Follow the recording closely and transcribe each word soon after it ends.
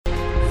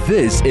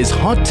This is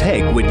Hot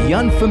Tech with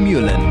Jan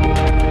Vermeulen.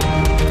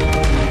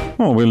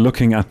 Well, we're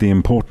looking at the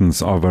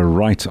importance of a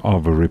right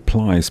of a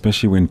reply,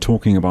 especially when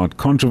talking about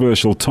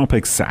controversial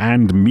topics,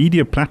 and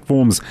media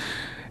platforms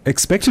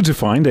expected to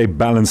find a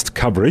balanced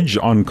coverage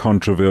on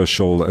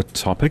controversial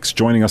topics.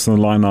 Joining us on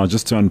the line now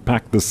just to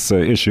unpack this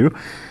issue,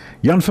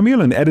 Jan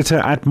Vermeulen, editor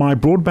at My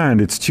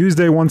Broadband. It's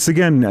Tuesday once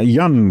again.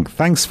 Jan,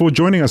 thanks for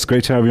joining us.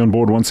 Great to have you on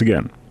board once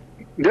again.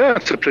 Yeah,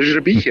 it's a pleasure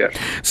to be here.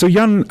 So,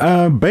 Jan,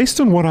 based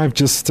on what I've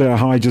just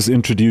how I just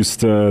introduced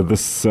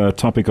this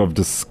topic of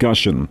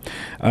discussion,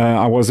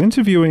 I was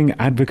interviewing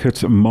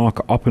advocate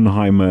Mark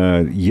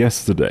Oppenheimer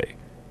yesterday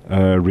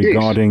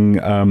regarding,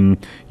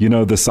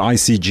 this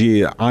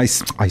ICJ,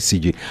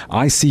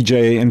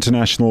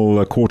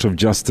 International Court of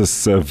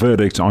Justice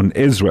verdict on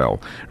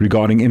Israel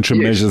regarding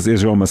interim measures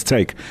Israel must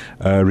take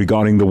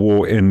regarding the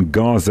war in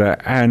Gaza,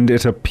 and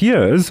it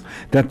appears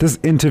that this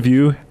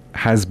interview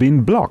has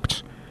been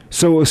blocked.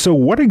 So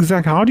what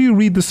exactly, how do you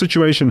read the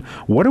situation?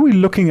 What are we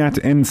looking at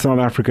in South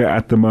Africa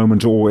at the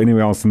moment, or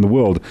anywhere else in the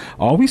world?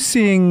 Are we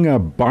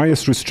seeing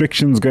bias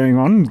restrictions going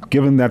on,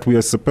 given that we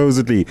are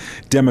supposedly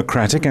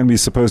democratic and we're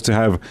supposed to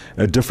have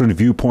different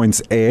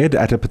viewpoints aired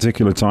at a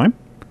particular time?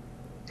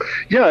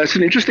 Yeah, it's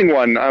an interesting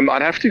one.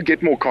 I'd have to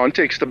get more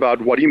context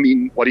about what do you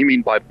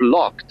mean by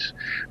blocked.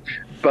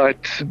 But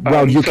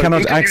well, you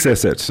cannot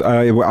access it.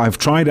 I've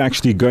tried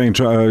actually going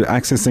to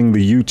accessing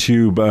the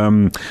YouTube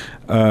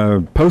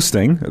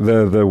posting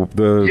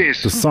the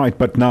site,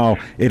 but now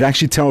it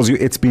actually tells you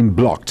it's been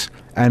blocked,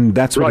 and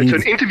that's what right. So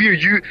an interview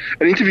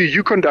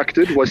you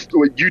conducted was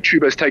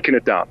YouTube has taken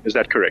it down. Is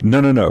that correct?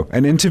 No.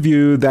 An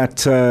interview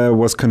that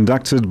was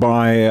conducted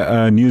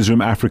by Newsroom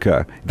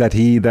Africa that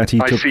he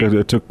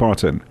took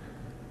part in.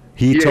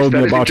 He told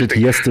me about it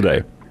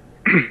yesterday.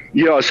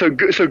 Yeah, so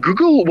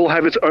Google will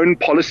have its own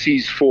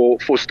policies for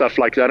stuff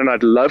like that, and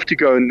I'd love to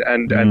go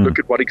and look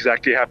at what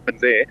exactly happened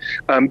there.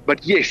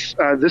 But yes,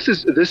 this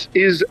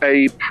is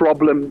a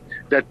problem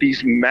that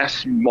these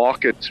mass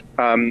market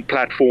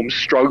platforms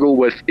struggle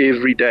with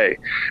every day,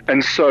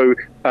 and so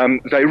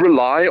they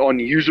rely on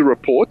user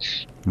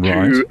reports.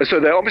 Right. So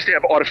they obviously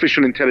have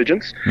artificial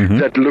intelligence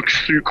that looks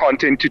through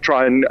content to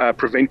try and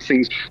prevent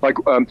things. Like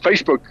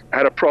Facebook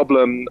had a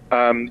problem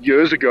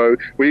years ago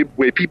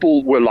where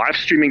people were live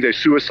streaming their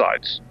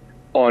suicides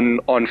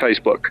on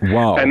Facebook.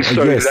 Wow! And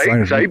so they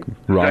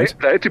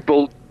had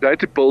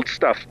to build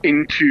stuff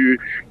into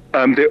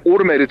their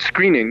automated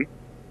screening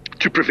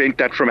to prevent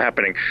that from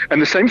happening. And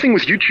the same thing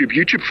with YouTube.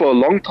 YouTube for a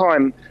long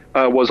time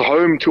was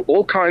home to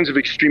all kinds of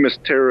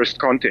extremist terrorist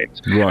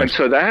content. Right. And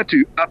so they had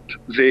to up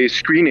their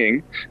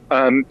screening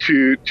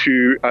to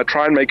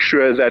try and make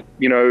sure that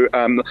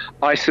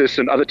ISIS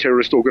and other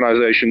terrorist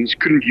organizations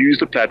couldn't use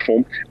the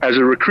platform as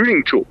a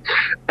recruiting tool.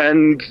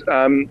 And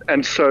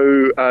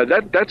so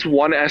that's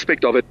one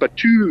aspect of it. But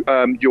to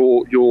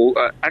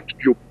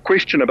your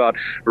question about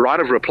right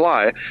of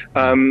reply,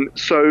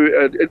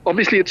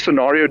 obviously it's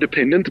scenario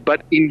dependent,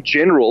 but in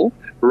general,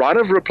 right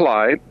of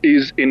reply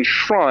is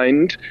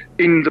enshrined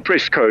in the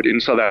press code in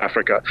South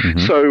Africa.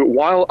 So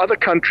while other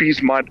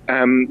countries might,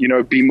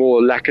 be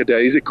more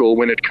lackadaisical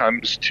when it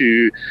comes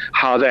to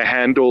how they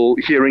handle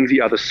hearing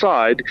the other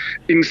side,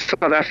 in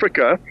South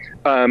Africa,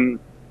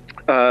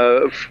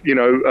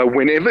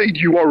 whenever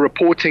you are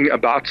reporting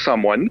about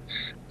someone,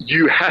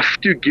 you have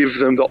to give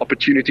them the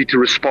opportunity to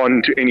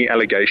respond to any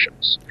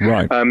allegations.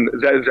 Right. And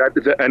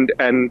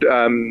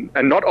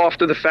not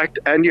after the fact,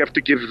 and you have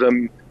to give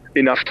them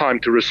enough time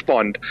to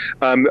respond.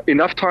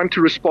 Enough time to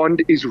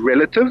respond is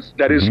relative.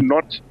 That is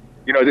not,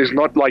 there's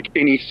not like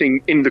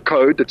anything in the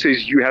code that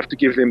says you have to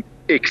give them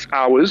X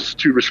hours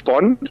to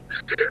respond.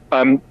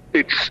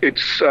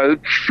 It's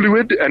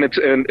fluid,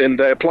 and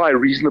they apply a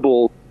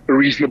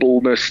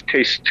reasonableness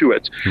test to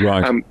it.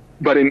 Right.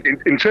 But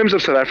in terms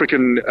of South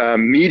African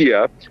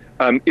media,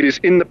 it is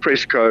in the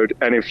press code,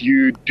 and if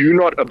you do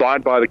not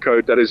abide by the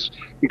code, that is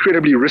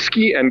incredibly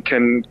risky and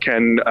can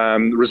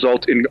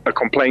result in a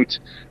complaint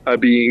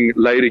being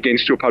laid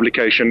against your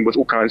publication with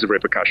all kinds of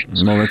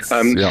repercussions. No,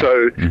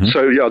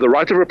 the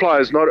right of reply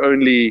is not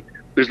only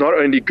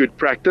good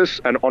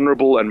practice and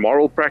honorable and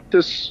moral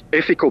practice,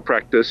 ethical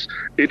practice.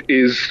 It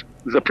is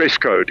the press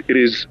code. It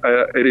is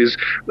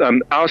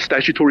our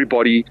statutory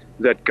body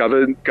that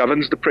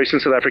governs the press in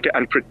South Africa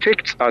and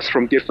protects us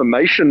from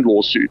defamation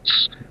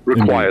lawsuits.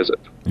 Requires it.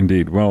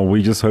 Indeed. Well,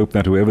 we just hope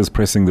that whoever's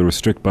pressing the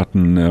restrict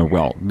button,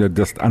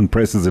 just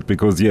unpresses it,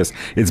 because yes,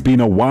 it's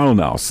been a while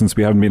now since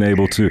we haven't been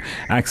able to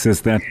access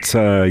that,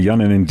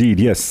 Jan, and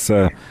indeed, yes,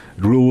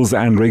 rules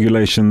and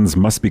regulations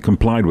must be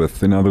complied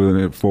with. In other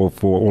words, for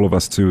all of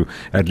us to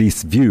at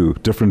least view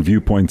different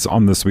viewpoints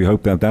on this. We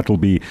hope that will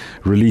be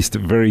released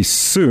very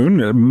soon.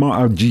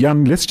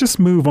 Jan, let's just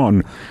move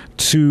on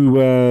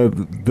to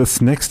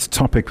this next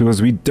topic,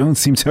 because we don't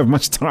seem to have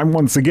much time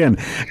once again.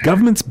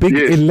 Government's big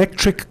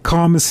electric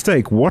car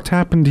mistake. What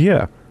happened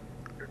here?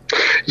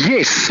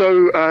 Yes,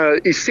 so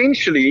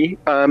essentially,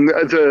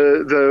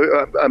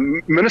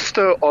 the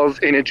Minister of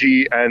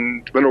Energy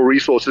and Mineral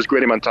Resources,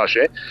 Gwede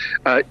Mantashe,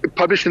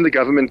 published in the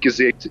Government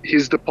Gazette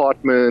his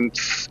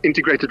department's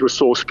integrated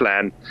resource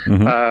plan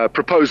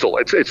proposal.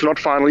 It's not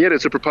final yet.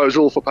 It's a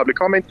proposal for public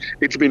comment.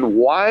 It's been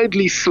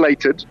widely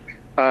slated,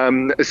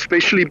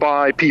 especially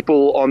by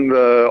people on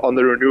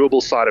the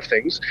renewable side of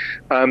things,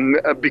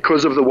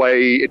 because of the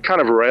way it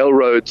kind of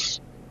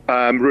railroads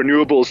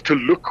renewables to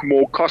look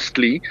more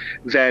costly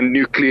than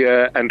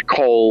nuclear and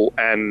coal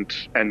and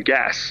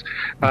gas.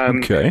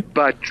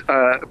 But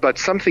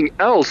something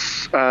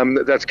else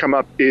that's come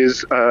up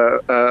is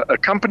a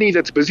company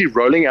that's busy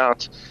rolling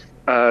out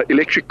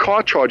electric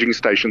car charging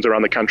stations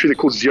around the country. They're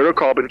called Zero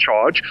Carbon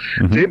Charge.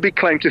 Their big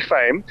claim to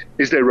fame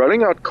is they're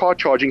rolling out car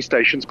charging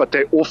stations, but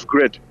they're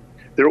off-grid.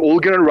 They're all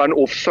going to run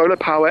off solar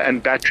power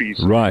and batteries,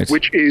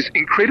 which is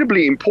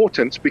incredibly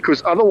important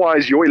because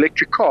otherwise your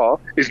electric car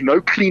is no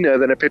cleaner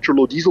than a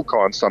petrol or diesel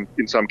car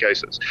in some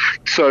cases.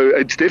 So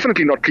it's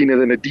definitely not cleaner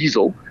than a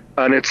diesel.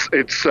 And it's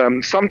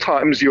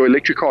sometimes your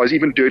electric car is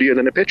even dirtier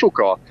than a petrol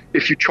car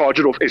if you charge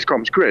it off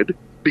Eskom's grid,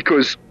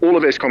 because all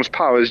of Eskom's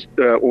power is,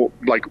 or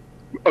like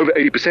over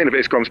 80% of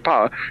Eskom's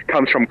power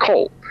comes from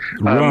coal.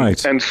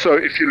 And so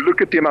if you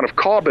look at the amount of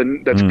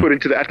carbon that's put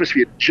into the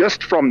atmosphere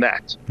just from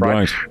that,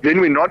 then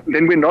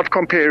we're not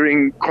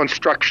comparing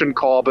construction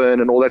carbon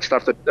and all that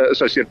stuff that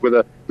associated with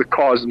the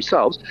cars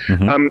themselves.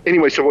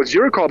 Anyway, so what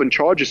Zero Carbon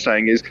Charge is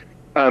saying is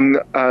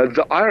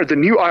the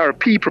new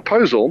IRP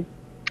proposal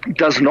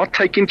does not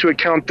take into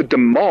account the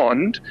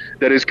demand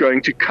that is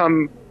going to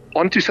come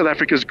onto South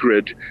Africa's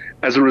grid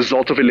as a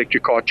result of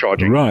electric car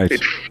charging.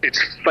 It's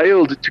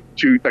failed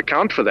to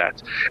account for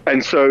that.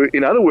 And so,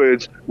 in other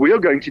words, we are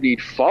going to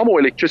need far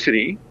more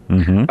electricity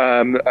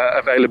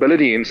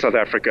availability in South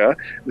Africa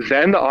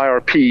than the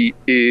IRP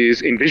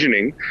is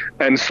envisioning.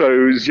 And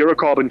so Zero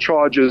Carbon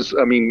Charges,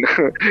 I mean,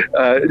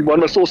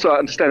 one must also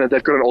understand that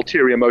they've got an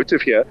ulterior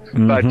motive here.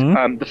 But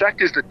the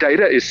fact is the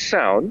data is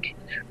sound.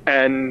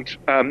 And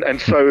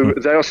so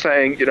they are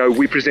saying,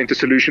 we present a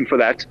solution for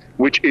that,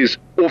 which is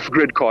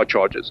off-grid car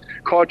charges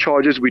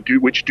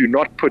which do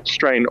not put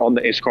strain on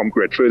the Eskom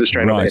grid, further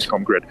strain on the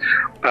Eskom grid.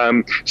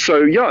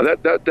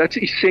 That's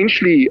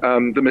essentially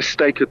the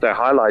mistake that they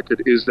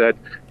highlighted, is that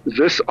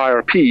this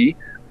IRP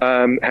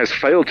has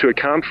failed to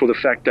account for the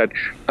fact that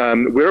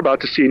we're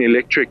about to see an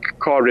electric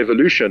car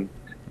revolution,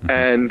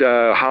 and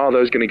how are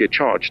those going to get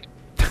charged?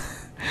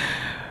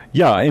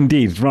 Yeah,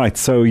 indeed. Right.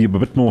 So a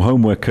bit more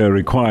homework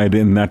required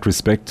in that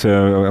respect.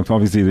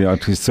 Obviously,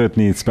 it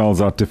certainly spells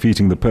out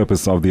defeating the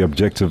purpose of the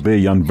objective there,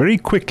 Jan. Very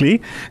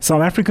quickly,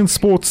 South African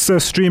sports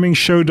streaming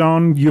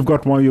showdown. You've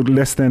got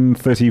less than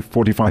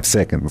 45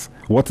 seconds.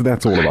 What's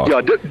that all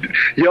about?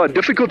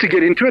 Difficult to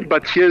get into it,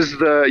 but here's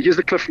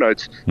the cliff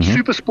notes.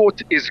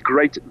 SuperSport is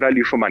great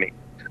value for money.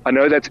 I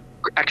know that's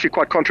actually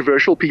quite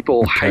controversial.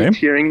 People hate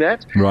hearing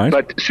that.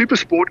 But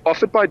SuperSport,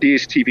 offered by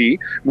DStv,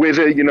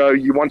 whether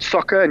you want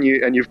soccer and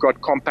you've got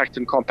Compact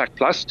and Compact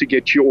Plus to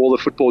get you all the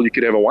football you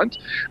could ever want,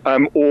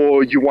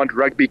 or you want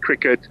rugby,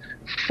 cricket,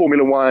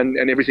 Formula One,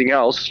 and everything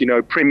else,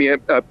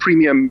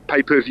 premium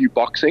pay-per-view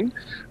boxing,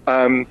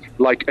 and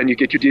you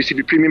get your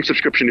DStv premium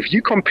subscription. If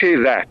you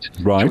compare that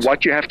to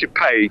what you have to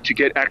pay to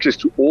get access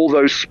to all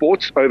those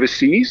sports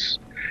overseas,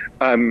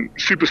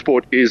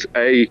 SuperSport is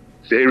a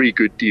very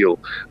good deal.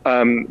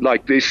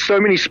 There's so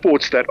many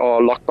sports that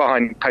are locked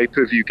behind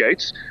pay-per-view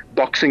gates.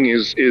 Boxing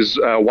is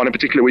one in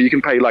particular where you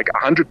can pay like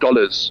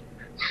 $100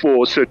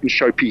 for certain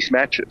showpiece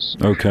matches.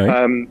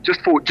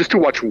 Just to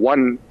watch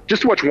one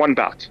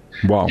bout.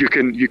 Wow. You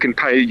can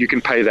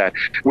pay that.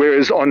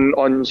 Whereas on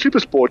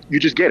SuperSport, you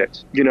just get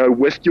it.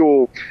 With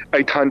your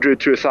 800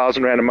 to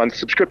 1,000 rand a month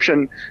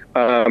subscription,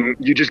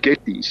 you just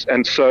get these.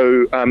 And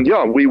so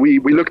we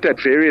looked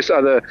at various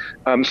other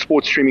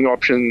sports streaming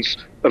options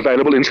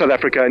available in South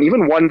Africa, and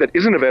even one that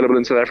isn't available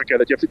in South Africa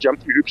that you have to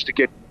jump through hoops to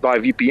get by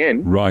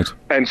VPN.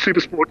 And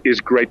SuperSport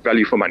is great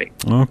value for money.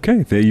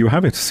 Okay, there you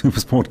have it.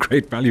 SuperSport,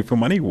 great value for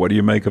money. What do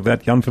you make of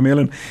that? Jan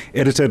Vermeulen,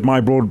 editor at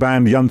My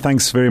Broadband. Jan,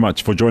 thanks very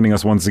much for joining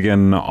us once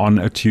again on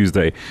a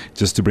Tuesday,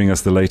 just to bring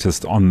us the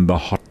latest on the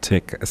hot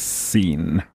tech scene.